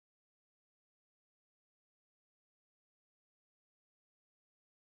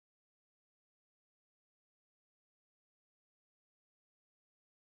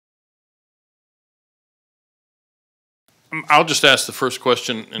I'll just ask the first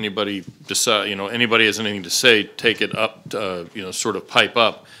question. Anybody decide, anybody has anything to say, take it up, sort of pipe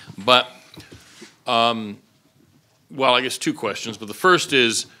up. But, well, I guess two questions. But the first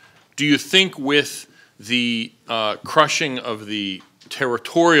is, do you think with the crushing of the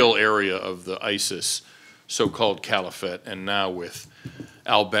territorial area of the ISIS so-called caliphate, and now with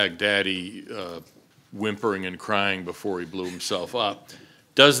al-Baghdadi whimpering and crying before he blew himself up,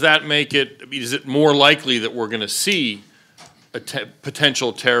 does that make it, is it more likely that we're going to see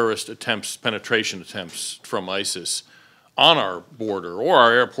potential terrorist attempts, penetration attempts from ISIS on our border or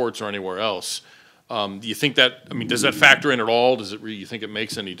our airports or anywhere else? Do you think that, does that factor in at all? Does it, you think it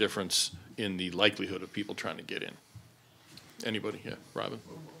makes any difference in the likelihood of people trying to get in? Anybody? Yeah, Robin?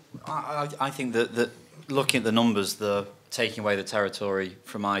 I think that looking at the numbers, the taking away the territory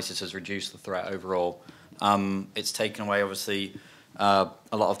from ISIS has reduced the threat overall. It's taken away, obviously, a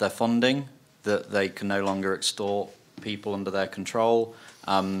lot of their funding, that they can no longer extort people under their control.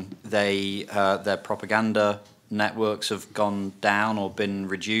 Their propaganda networks have gone down or been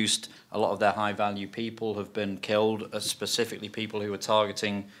reduced. A lot of their high-value people have been killed, specifically people who are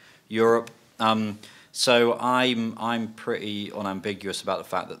targeting Europe. So I'm pretty unambiguous about the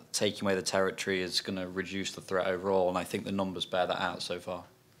fact that taking away the territory is going to reduce the threat overall, and I think the numbers bear that out so far.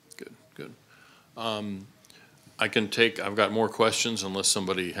 Good, good. I've got more questions unless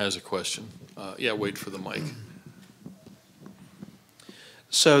somebody has a question. Yeah, wait for the mic.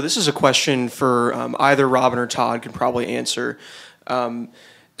 So this is a question for either Robin or Todd could probably answer. And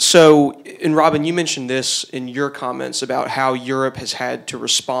Robin, you mentioned this in your comments about how Europe has had to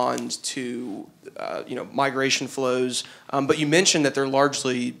respond to migration flows, but you mentioned that they're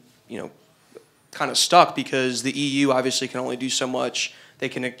largely kind of stuck because the EU obviously can only do so much. They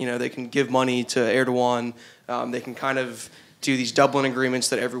can give money to Erdogan. They can kind of do these Dublin agreements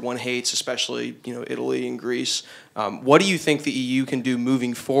that everyone hates, especially Italy and Greece. What do you think the EU can do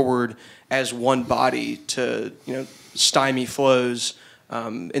moving forward as one body to stymie flows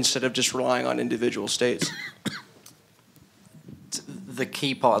instead of just relying on individual states? The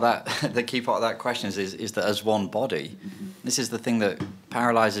key part of that question is that as one body, this is the thing that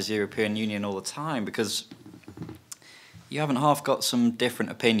paralyzes the European Union all the time, because you haven't half got some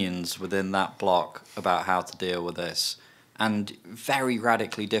different opinions within that bloc about how to deal with this, and very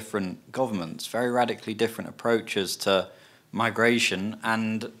radically different governments, very radically different approaches to migration,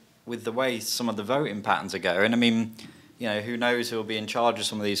 and with the way some of the voting patterns are going, who knows who will be in charge of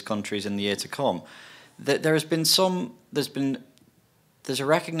some of these countries in the year to come. There's a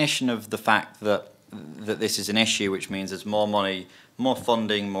recognition of the fact that this is an issue, which means there's more money, more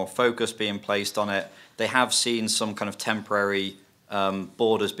funding, more focus being placed on it. They have seen some kind of temporary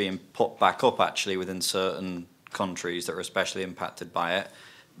borders being put back up, actually, within certain countries that are especially impacted by it.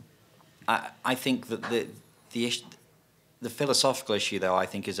 I think that the philosophical issue, though, I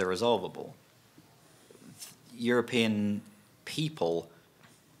think is irresolvable. European people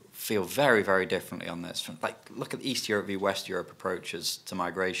feel very, very differently on this. Look at East Europe v West Europe approaches to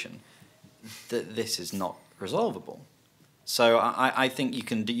migration. This is not resolvable. So I think you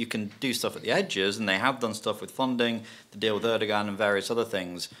can do stuff at the edges, and they have done stuff with funding to deal with Erdogan and various other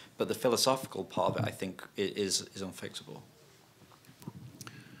things. But the philosophical part of it, I think, is unfixable.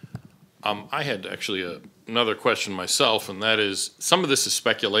 I had actually another question myself, and that is, some of this is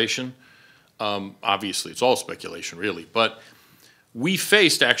speculation. Obviously, it's all speculation, really. But we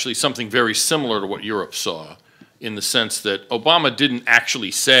faced actually something very similar to what Europe saw, in the sense that Obama didn't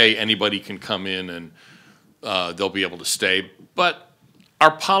actually say anybody can come in and they'll be able to stay. But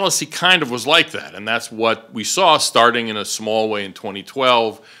our policy kind of was like that, and that's what we saw starting in a small way in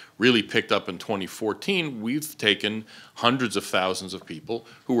 2012, really picked up in 2014. We've taken hundreds of thousands of people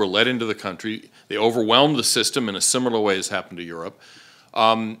who were let into the country. They overwhelmed the system in a similar way as happened to Europe.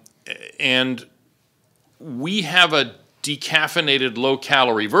 And we have a decaffeinated,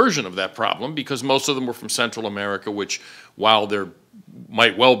 low-calorie version of that problem because most of them were from Central America, which, while there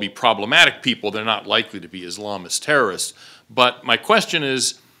might well be problematic people, they're not likely to be Islamist terrorists. But my question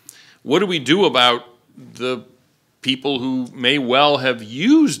is, what do we do about the people who may well have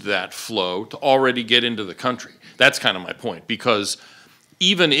used that flow to already get into the country? That's kind of my point, because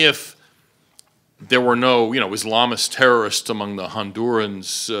even if there were no, Islamist terrorists among the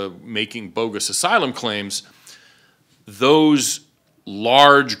Hondurans making bogus asylum claims, those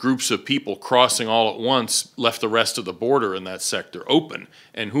large groups of people crossing all at once left the rest of the border in that sector open,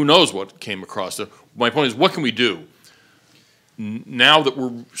 and who knows what came across it. My point is, what can we do now that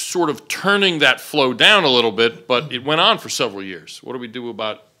we're sort of turning that flow down a little bit, but it went on for several years? What do we do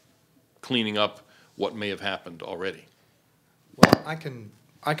about cleaning up what may have happened already? Well, I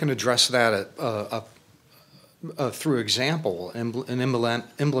can address that through example, an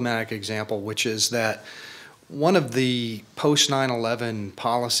emblematic example, which is that one of the post 9/11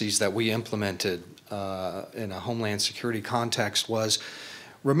 policies that we implemented in a Homeland Security context was,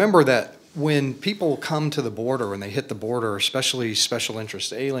 remember that when people come to the border, when they hit the border, especially special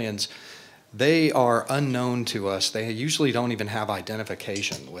interest aliens, they are unknown to us. They usually don't even have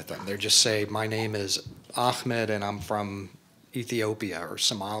identification with them. They just say, my name is Ahmed and I'm from Ethiopia or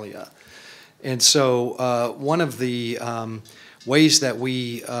Somalia. And so one of the ways that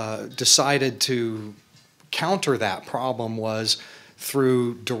we decided to counter that problem was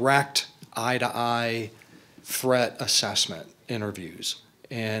through direct eye-to-eye threat assessment interviews.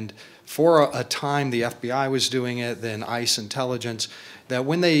 And for a time, the FBI was doing it, then ICE intelligence, that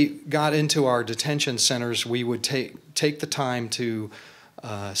when they got into our detention centers, we would take the time to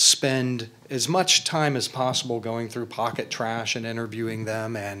spend as much time as possible going through pocket trash and interviewing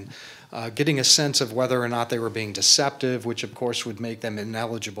them and getting a sense of whether or not they were being deceptive, which of course would make them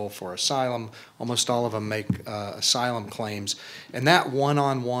ineligible for asylum. Almost all of them make asylum claims. And that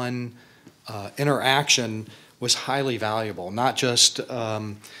one-on-one interaction was highly valuable, not just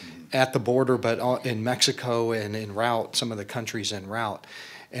at the border, but in Mexico and en route, some of the countries en route.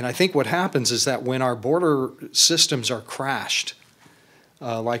 And I think what happens is that when our border systems are crashed,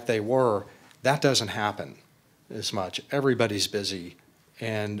 like they were, that doesn't happen as much. Everybody's busy.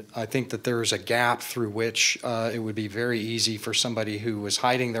 And I think that there's a gap through which it would be very easy for somebody who was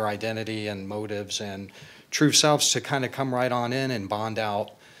hiding their identity and motives and true selves to kind of come right on in and bond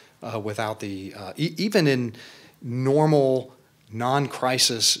out without the, even in normal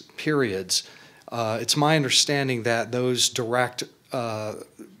non-crisis periods, it's my understanding that those direct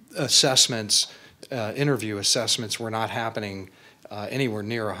assessments, interview assessments, were not happening anywhere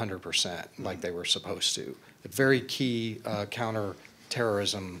near 100% like they were supposed to. A very key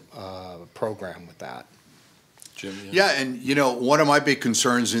counter-terrorism program with that. Jim, Yeah, and you know, one of my big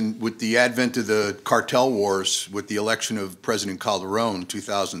concerns with the advent of the cartel wars, with the election of President Calderon in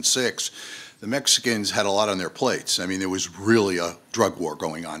 2006, the Mexicans had a lot on their plates. I mean, there was really a drug war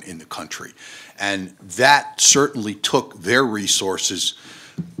going on in the country. And that certainly took their resources,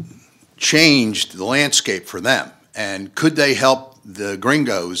 changed the landscape for them. And could they help the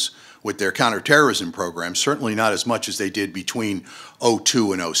gringos with their counterterrorism program? Certainly not as much as they did between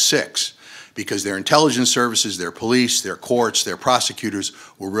 2002 and 2006. Because their intelligence services, their police, their courts, their prosecutors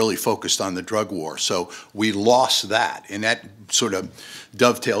were really focused on the drug war. So we lost that, and that sort of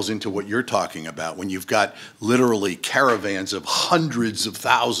dovetails into what you're talking about. When you've got literally caravans of hundreds of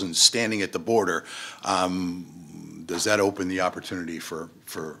thousands standing at the border, does that open the opportunity for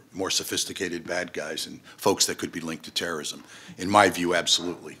more sophisticated bad guys and folks that could be linked to terrorism? In my view,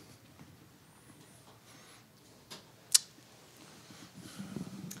 absolutely.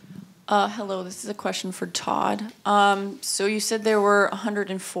 Hello, this is a question for Todd. So you said there were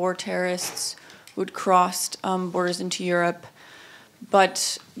 104 terrorists who'd crossed borders into Europe,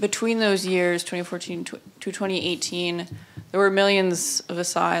 but between those years, 2014 to 2018, there were millions of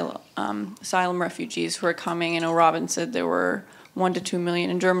asylum refugees who were coming. I know Robin said there were 1 to 2 million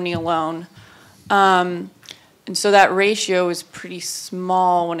in Germany alone. And so that ratio is pretty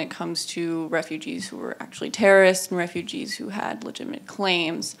small when it comes to refugees who were actually terrorists and refugees who had legitimate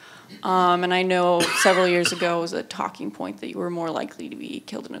claims. And I know several years ago it was a talking point that you were more likely to be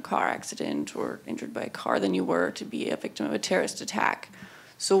killed in a car accident or injured by a car than you were to be a victim of a terrorist attack.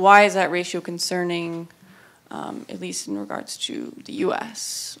 So why is that ratio concerning, at least in regards to the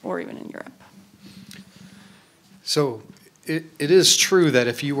U.S. or even in Europe? So it is true that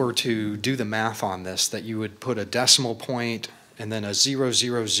if you were to do the math on this, that you would put a decimal point and then a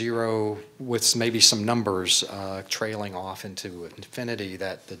 000 with maybe some numbers trailing off into infinity,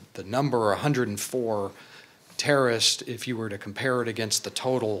 that the number 104 terrorists, if you were to compare it against the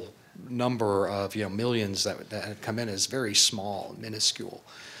total number of millions that had come in, is very small, minuscule.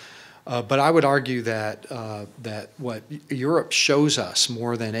 But I would argue that that what Europe shows us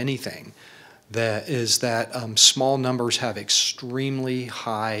more than anything is that small numbers have extremely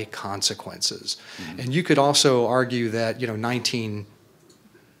high consequences. Mm-hmm. And you could also argue that 19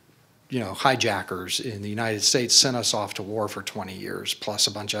 hijackers in the United States sent us off to war for 20 years, plus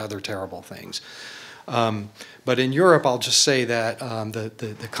a bunch of other terrible things. But in Europe, I'll just say that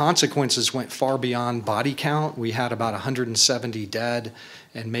the consequences went far beyond body count. We had about 170 dead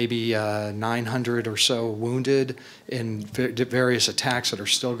and maybe 900 or so wounded in various attacks that are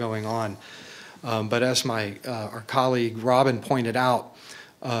still going on. But as our colleague Robin pointed out,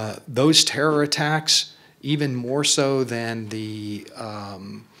 those terror attacks, even more so than the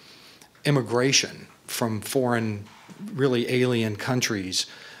immigration from foreign, really alien countries,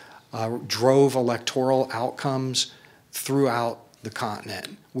 drove electoral outcomes throughout the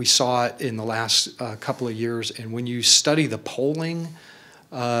continent. We saw it in the last couple of years, and when you study the polling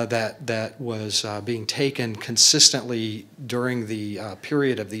that was being taken consistently during the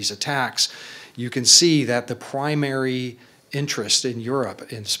period of these attacks, you can see that the primary interest in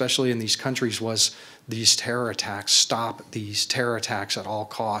Europe, and especially in these countries, was these terror attacks, stop these terror attacks at all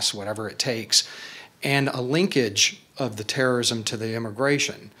costs, whatever it takes, and a linkage of the terrorism to the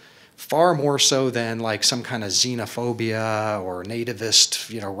immigration, far more so than like some kind of xenophobia or nativist,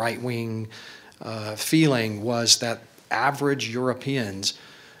 right-wing feeling, was that average Europeans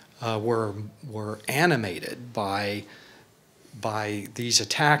were animated by these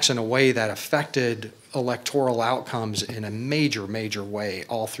attacks in a way that affected electoral outcomes in a major, major way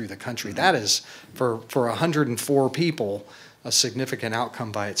all through the country. That is, for 104 people, a significant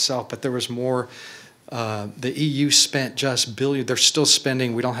outcome by itself. But there was more. The EU spent just billions. They're still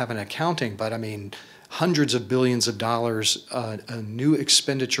spending. We don't have an accounting, but I mean, hundreds of billions of dollars, new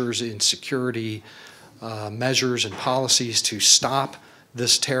expenditures in security measures and policies to stop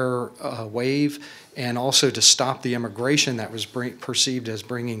this terror wave, and also to stop the immigration that was perceived as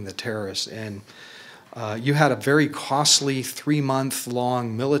bringing the terrorists in. You had a very costly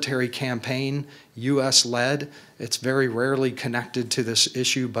 3-month-long military campaign, U.S.-led. It's very rarely connected to this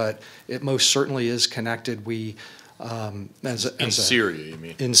issue, but it most certainly is connected. We, in Syria, you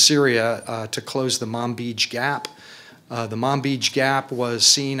mean? In Syria, to close the Manbij Gap. The Manbij Gap was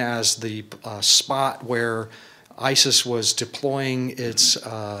seen as the spot where ISIS was deploying its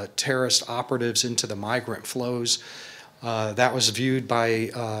terrorist operatives into the migrant flows. That was viewed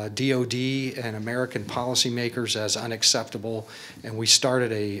by DOD and American policymakers as unacceptable, and we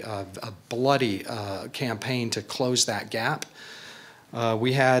started a bloody campaign to close that gap.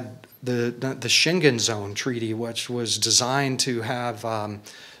 We had the Schengen Zone Treaty, which was designed to have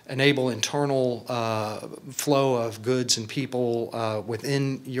enable internal flow of goods and people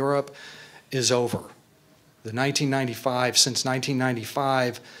within Europe, is over. Since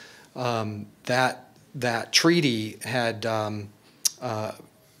 1995, that treaty had, up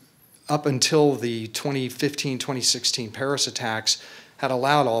until the 2015-2016 Paris attacks, had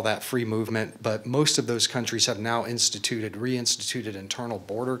allowed all that free movement, but most of those countries have now reinstituted internal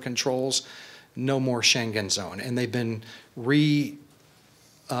border controls, no more Schengen zone, and they've been renewing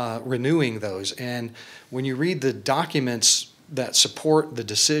those. And when you read the documents that support the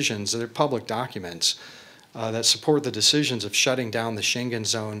decisions, they're public documents, that support the decisions of shutting down the Schengen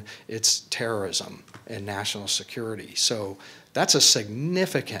zone, it's terrorism and national security. So that's a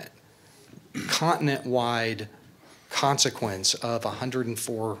significant continent-wide consequence of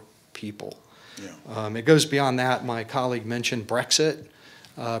 104 people. Yeah. It goes beyond that. My colleague mentioned Brexit.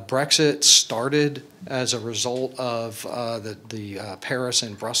 Brexit started as a result of the Paris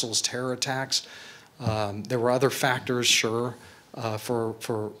and Brussels terror attacks. There were other factors, sure, for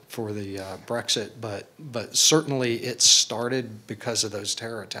the Brexit, but certainly it started because of those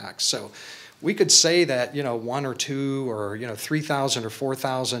terror attacks. So we could say that 1 or 2 or 3,000 or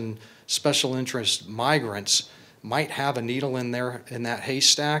 4,000 special interest migrants might have a needle in that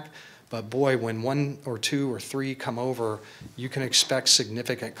haystack, but boy, when 1 or 2 or 3 come over, you can expect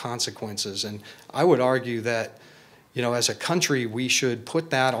significant consequences. And I would argue that as a country, we should put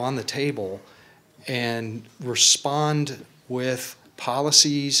that on the table and respond with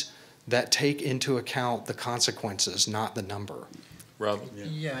policies that take into account the consequences, not the number. Robin?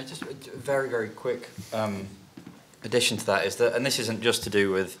 Yeah, just a very, very quick addition to that is that, and this isn't just to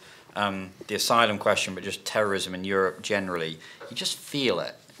do with the asylum question, but just terrorism in Europe generally, you just feel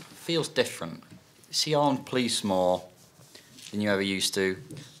it. It feels different. You see armed police more than you ever used to.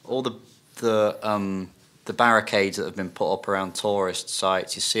 All the barricades that have been put up around tourist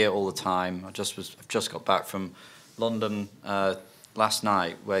sites, you see it all the time. I've just got back from London last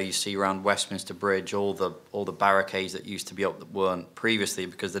night, where you see around Westminster Bridge all the barricades that used to be up that weren't previously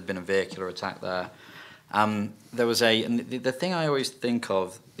because there'd been a vehicular attack there. There was and the thing I always think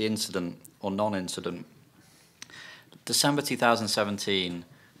of, the incident or non-incident, December 2017,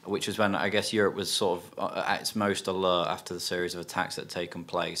 which was when I guess Europe was sort of at its most alert after the series of attacks that had taken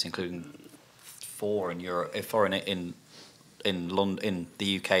place, including 4 in Europe, 4 in London, in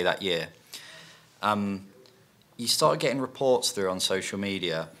the UK that year. You started getting reports through on social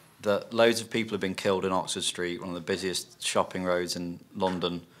media that loads of people have been killed in Oxford Street, one of the busiest shopping roads in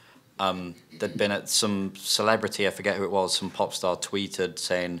London. There'd been at some celebrity, I forget who it was, some pop star tweeted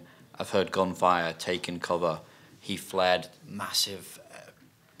saying, "I've heard gunfire, taken cover." He fled, massive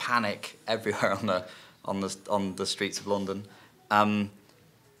panic everywhere on the streets of London, and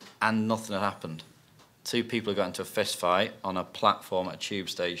nothing had happened two people got into a fist fight on a platform at a tube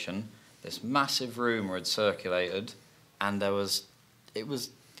station. This massive rumour had circulated, and it was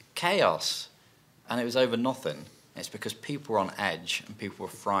chaos, and it was over nothing. It's because people were on edge and people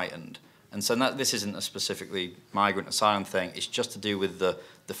were frightened. And so this isn't a specifically migrant asylum thing. It's just to do with the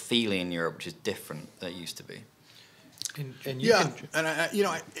feeling in Europe, which is different than it used to be.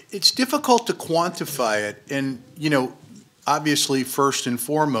 It's difficult to quantify it. And, obviously, first and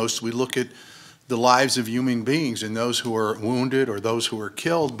foremost, we look at the lives of human beings and those who are wounded or those who are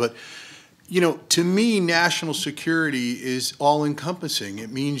killed. But, to me, national security is all-encompassing.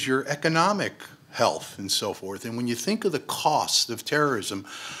 It means your economic health and so forth. And when you think of the cost of terrorism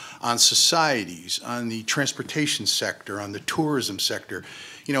on societies, on the transportation sector, on the tourism sector,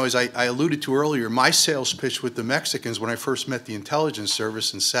 as I alluded to earlier, my sales pitch with the Mexicans when I first met the intelligence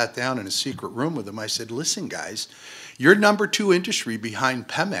service and sat down in a secret room with them, I said, listen, guys, your number 2 industry behind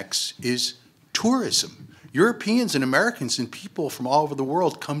Pemex is tourism. Europeans and Americans and people from all over the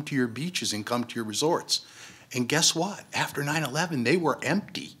world come to your beaches and come to your resorts. And guess what? After 9/11, they were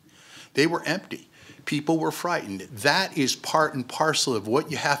empty. They were empty. People were frightened. That is part and parcel of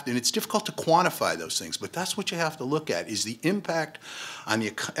what you have to, and it's difficult to quantify those things, but that's what you have to look at, is the impact on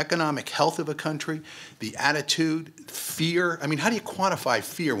the economic health of a country, the attitude, fear. I mean, how do you quantify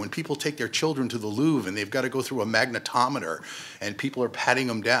fear when people take their children to the Louvre and they've got to go through a magnetometer and people are patting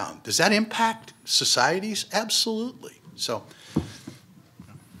them down? Does that impact societies? Absolutely. So,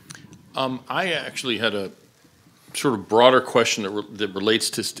 I actually had a sort of broader question that relates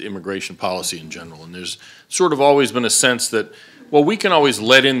to immigration policy in general. And there's sort of always been a sense that, well, we can always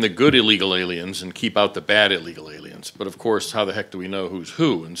let in the good illegal aliens and keep out the bad illegal aliens. But of course, how the heck do we know who's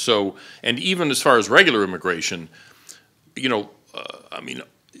who? And so, and even as far as regular immigration,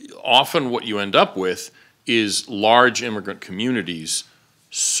 often what you end up with is large immigrant communities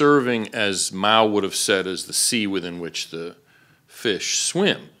serving, as Mao would have said, as the sea within which the fish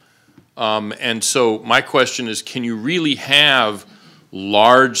swim. And so my question is, can you really have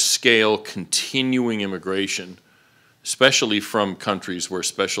large-scale continuing immigration, especially from countries where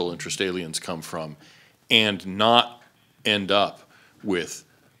special interest aliens come from, and not end up with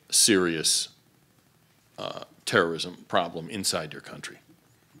serious terrorism problem inside your country?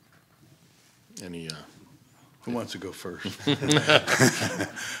 Any? Who wants to go first?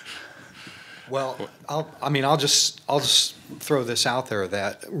 Well, I'll just throw this out there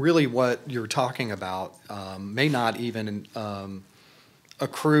that really what you're talking about may not even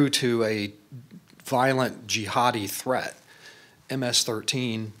accrue to a violent jihadi threat.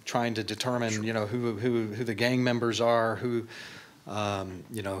 MS-13 trying to determine, who the gang members are, who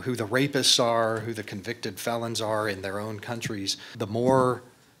the rapists are, who the convicted felons are in their own countries. The more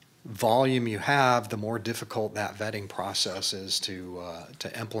volume you have, the more difficult that vetting process is to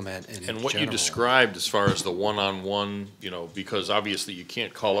implement in And what general. you described as far as the one-on-one, because obviously you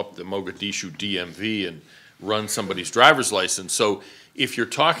can't call up the Mogadishu DMV and run somebody's driver's license. So if you're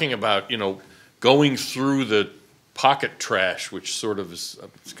talking about, going through the pocket trash, which sort of is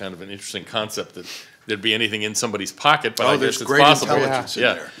it's kind of an interesting concept that there'd be anything in somebody's pocket, but I guess it's great possible. intelligence in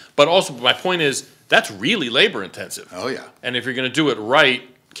there. But also, my point is, that's really labor intensive. Oh, yeah. And if you're going to do it right,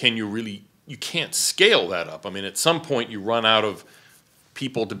 you can't scale that up. I mean, at some point you run out of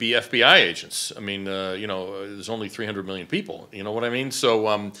people to be FBI agents. I mean, there's only 300 million people, you know what I mean? So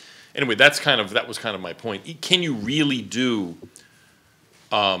anyway, that was kind of my point. Can you really do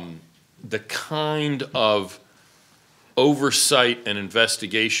the kind of oversight and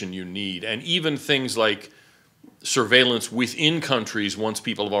investigation you need, and even things like surveillance within countries once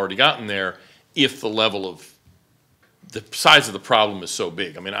people have already gotten there, if the level of the size of the problem is so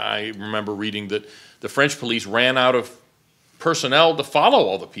big? I mean, I remember reading that the French police ran out of personnel to follow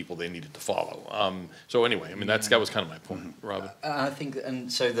all the people they needed to follow. So anyway, I mean, that was kind of my point, Robin. I think,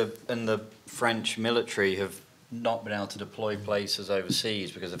 and so the French military have not been able to deploy places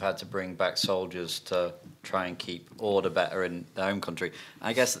overseas because they've had to bring back soldiers to try and keep order better in their home country.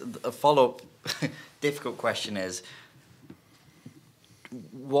 I guess a follow-up difficult question is,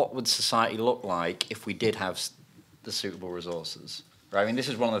 what would society look like if we did have the suitable resources? Right? I mean, this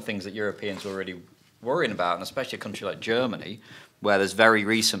is one of the things that Europeans are already worrying about, and especially a country like Germany, where there's very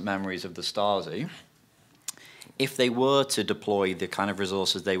recent memories of the Stasi. If they were to deploy the kind of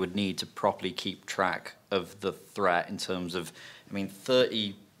resources they would need to properly keep track of the threat in terms of,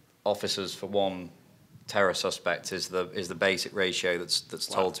 30 officers for one terror suspect is the basic ratio that's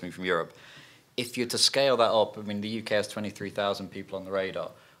told to me from Europe. If you're to scale that up, the UK has 23,000 people on the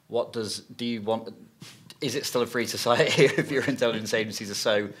radar. Is it still a free society if your intelligence agencies are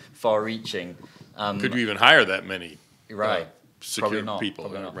so far-reaching? Could you even hire that many right. secure Probably not. people?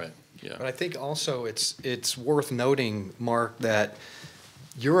 Probably not. Right. Yeah. But I think also it's worth noting, Mark, that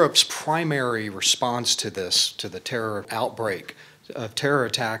Europe's primary response to this, to the terror outbreak of terror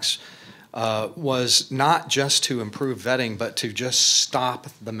attacks, was not just to improve vetting, but to just stop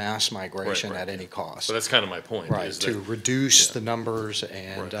the mass migration at any cost. So that's kind of my point. Right, is to that, reduce the numbers,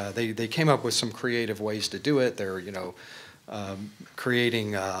 and they came up with some creative ways to do it. They're,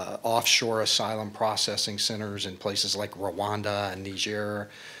 creating offshore asylum processing centers in places like Rwanda and Niger,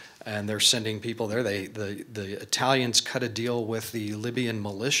 and they're sending people there. The Italians cut a deal with the Libyan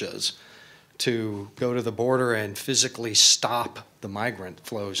militias to go to the border and physically stop the migrant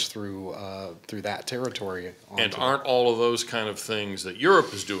flows through that territory. and aren't all of those kind of things that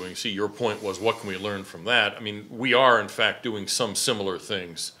Europe is doing? See, your point was, what can we learn from that? I mean, we are in fact doing some similar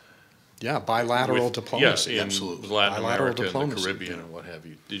things. Yeah, bilateral diplomacy. Yes, in Absolutely. Latin Bilateral America and the diplomacy, Caribbean and what have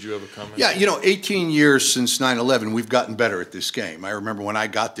you. Did you have a comment? Yeah, 18 years since 9/11, we've gotten better at this game. I remember when I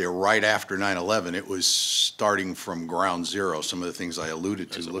got there right after 9/11, it was starting from ground zero. Some of the things I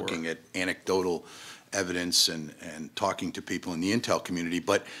alluded to, looking at anecdotal evidence and talking to people in the intel community.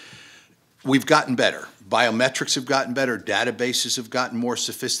 But we've gotten better. Biometrics have gotten better. Databases have gotten more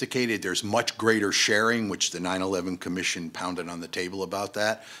sophisticated. There's much greater sharing, which the 9/11 Commission pounded on the table about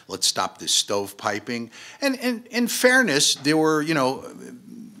that. Let's stop this stovepiping. And in fairness, there were,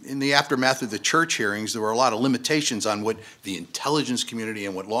 in the aftermath of the church hearings, there were a lot of limitations on what the intelligence community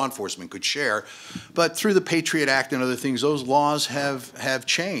and what law enforcement could share. But through the Patriot Act and other things, those laws have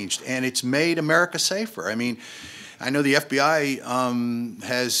changed, and it's made America safer. I mean, I know the FBI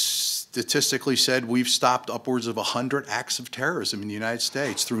has statistically said we've stopped upwards of 100 acts of terrorism in the United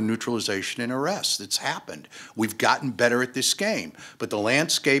States through neutralization and arrest. It's happened. We've gotten better at this game, but the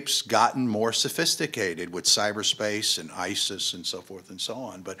landscape's gotten more sophisticated with cyberspace and ISIS and so forth and so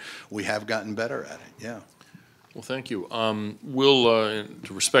on, but we have gotten better at it, yeah. Well, thank you. We'll,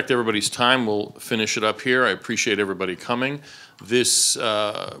 to respect everybody's time, we'll finish it up here. I appreciate everybody coming. This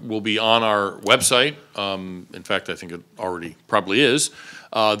will be on our website. In fact, I think it already probably is.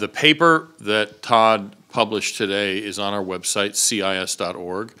 The paper that Todd published today is on our website,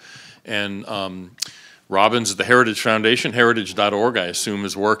 cis.org. And Robbins at the Heritage Foundation, heritage.org. I assume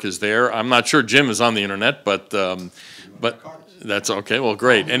his work is there. I'm not sure Jim is on the internet, but that's okay. Well,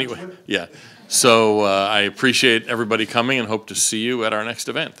 great. Anyway, yeah. So I appreciate everybody coming and hope to see you at our next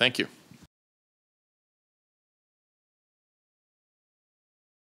event. Thank you.